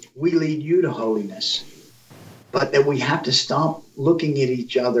that we lead you to holiness. But that we have to stop looking at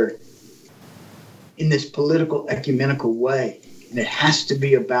each other in this political ecumenical way. And it has to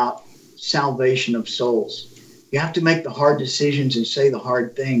be about salvation of souls. You have to make the hard decisions and say the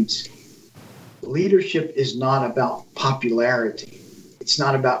hard things. Leadership is not about popularity. It's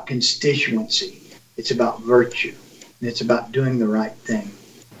not about constituency. It's about virtue. And it's about doing the right thing.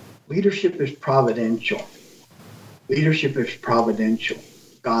 Leadership is providential. Leadership is providential.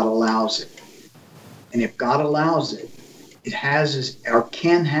 God allows it. And if God allows it, it has or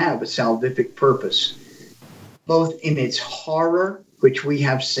can have a salvific purpose, both in its horror, which we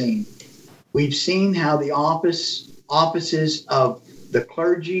have seen. We've seen how the offices of the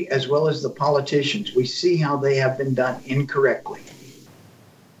clergy as well as the politicians, we see how they have been done incorrectly.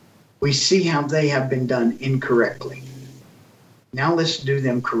 We see how they have been done incorrectly. Now let's do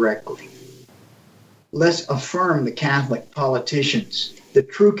them correctly. Let's affirm the Catholic politicians, the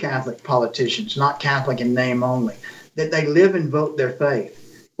true Catholic politicians, not Catholic in name only, that they live and vote their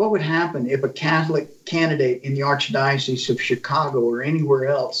faith. What would happen if a Catholic candidate in the Archdiocese of Chicago or anywhere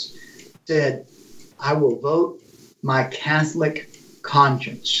else said, I will vote my Catholic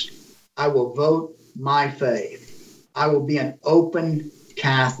conscience. I will vote my faith. I will be an open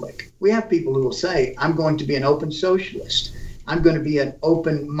Catholic. We have people who will say, I'm going to be an open socialist. I'm going to be an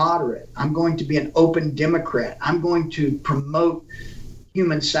open moderate. I'm going to be an open Democrat. I'm going to promote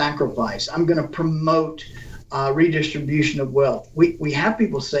human sacrifice. I'm going to promote redistribution of wealth. We have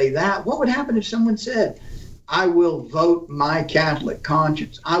people say that. What would happen if someone said, I will vote my Catholic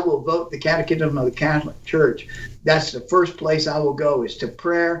conscience. I will vote the Catechism of the Catholic Church. That's the first place I will go, is to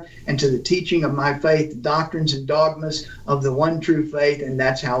prayer and to the teaching of my faith, the doctrines and dogmas of the one true faith, and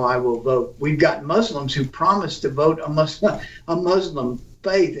that's how I will vote. We've got Muslims who promise to vote a Muslim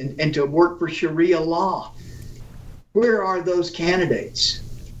faith and to work for Sharia law. Where are those candidates?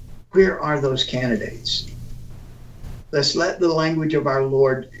 Where are those candidates? Let's let the language of our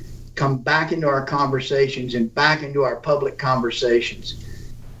Lord come back into our conversations and back into our public conversations.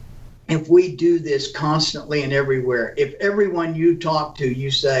 If we do this constantly and everywhere, if everyone you talk to, you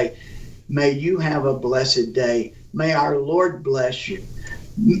say, may you have a blessed day. May our Lord bless you.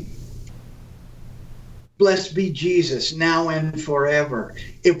 Blessed be Jesus now and forever.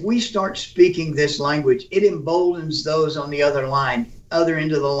 If we start speaking this language, it emboldens those on the other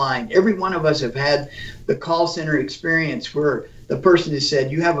end of the line. Every one of us have had the call center experience where the person has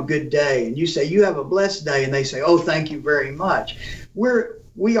said, you have a good day. And you say, you have a blessed day. And they say, oh, thank you very much.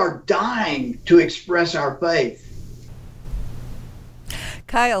 We are dying to express our faith.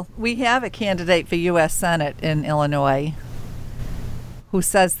 Kyle, we have a candidate for U.S. Senate in Illinois who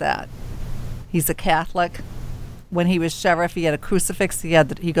says that. He's a Catholic. When he was sheriff, he had a crucifix.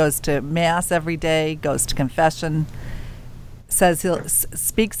 He goes to Mass every day, goes to confession, says he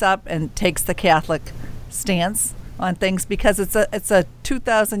speaks up and takes the Catholic stance on things because it's a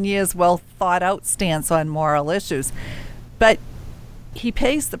 2,000 years well thought out stance on moral issues. But he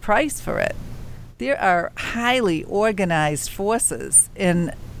pays the price for it. There are highly organized forces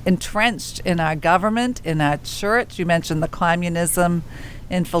entrenched in our government, in our church. You mentioned the communism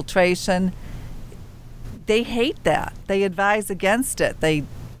infiltration. They hate that. They advise against it. They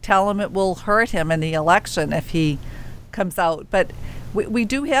tell him it will hurt him in the election if he comes out. But we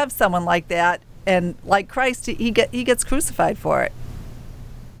do have someone like that, and like Christ, he gets crucified for it.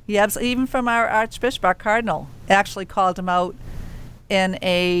 Even from our Archbishop, our Cardinal, actually called him out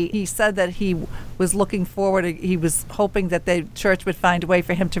he said that he was looking forward, he was hoping that the church would find a way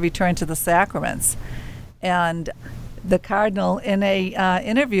for him to return to the sacraments. And the Cardinal in a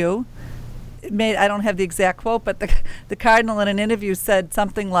interview I don't have the exact quote, but the Cardinal in an interview said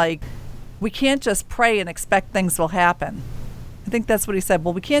something like, we can't just pray and expect things will happen. I think that's what he said.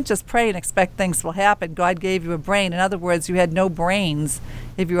 Well, we can't just pray and expect things will happen. God gave you a brain. In other words, you had no brains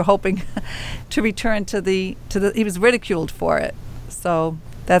if you were hoping to return to the. He was ridiculed for it. So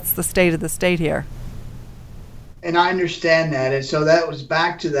that's the state of the state here. And I understand that. And so that was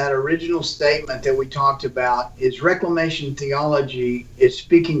back to that original statement that we talked about, is reclamation theology is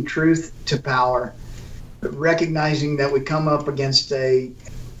speaking truth to power, recognizing that we come up against a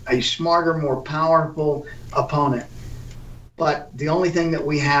smarter, more powerful opponent. But the only thing that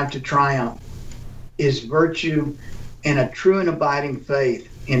we have to triumph is virtue and a true and abiding faith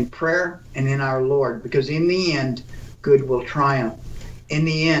in prayer and in our Lord, because in the end, good will triumph. In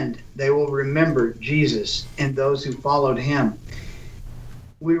the end, they will remember Jesus and those who followed him.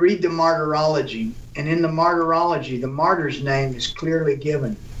 We read the martyrology, and in the martyrology, the martyr's name is clearly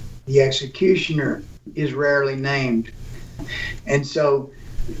given. The executioner is rarely named. And so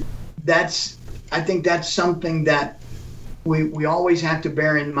I think that's something that we always have to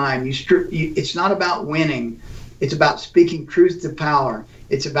bear in mind. It's not about winning. It's about speaking truth to power.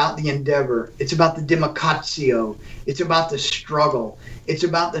 It's about the endeavor. It's about the democatio. It's about the struggle. It's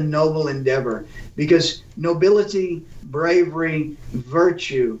about the noble endeavor. Because nobility, bravery,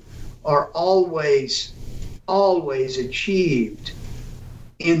 virtue are always achieved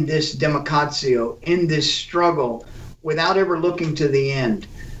in this democatio, in this struggle, without ever looking to the end.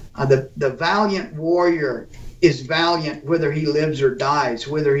 The valiant warrior is valiant whether he lives or dies,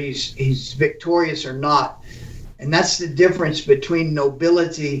 whether he's victorious or not. And that's the difference between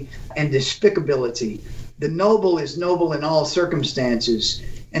nobility and despicability. The noble is noble in all circumstances,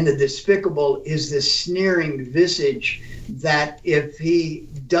 and the despicable is the sneering visage that if he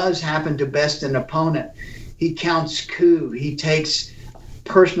does happen to best an opponent, he counts coup. He takes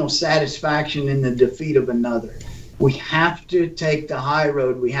personal satisfaction in the defeat of another. We have to take the high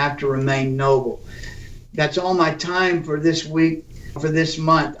road. We have to remain noble. That's all my time for this week. For this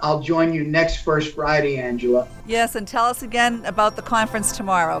month. I'll join you next First Friday, Angela. Yes, and tell us again about the conference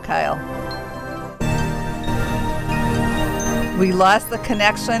tomorrow, Kyle. We lost the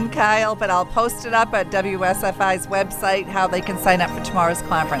connection, Kyle, but I'll post it up at WSFI's website, how they can sign up for tomorrow's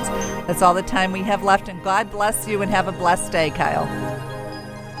conference. That's all the time we have left, and God bless you and have a blessed day, Kyle.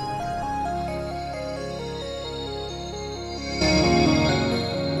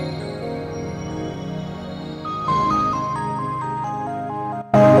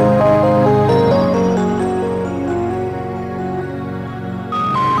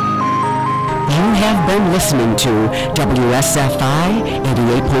 Been listening to WSFI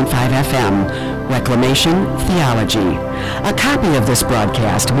 88.5 FM, Reclamation Theology. A copy of this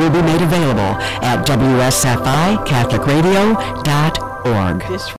broadcast will be made available at WSFICatholicradio.org.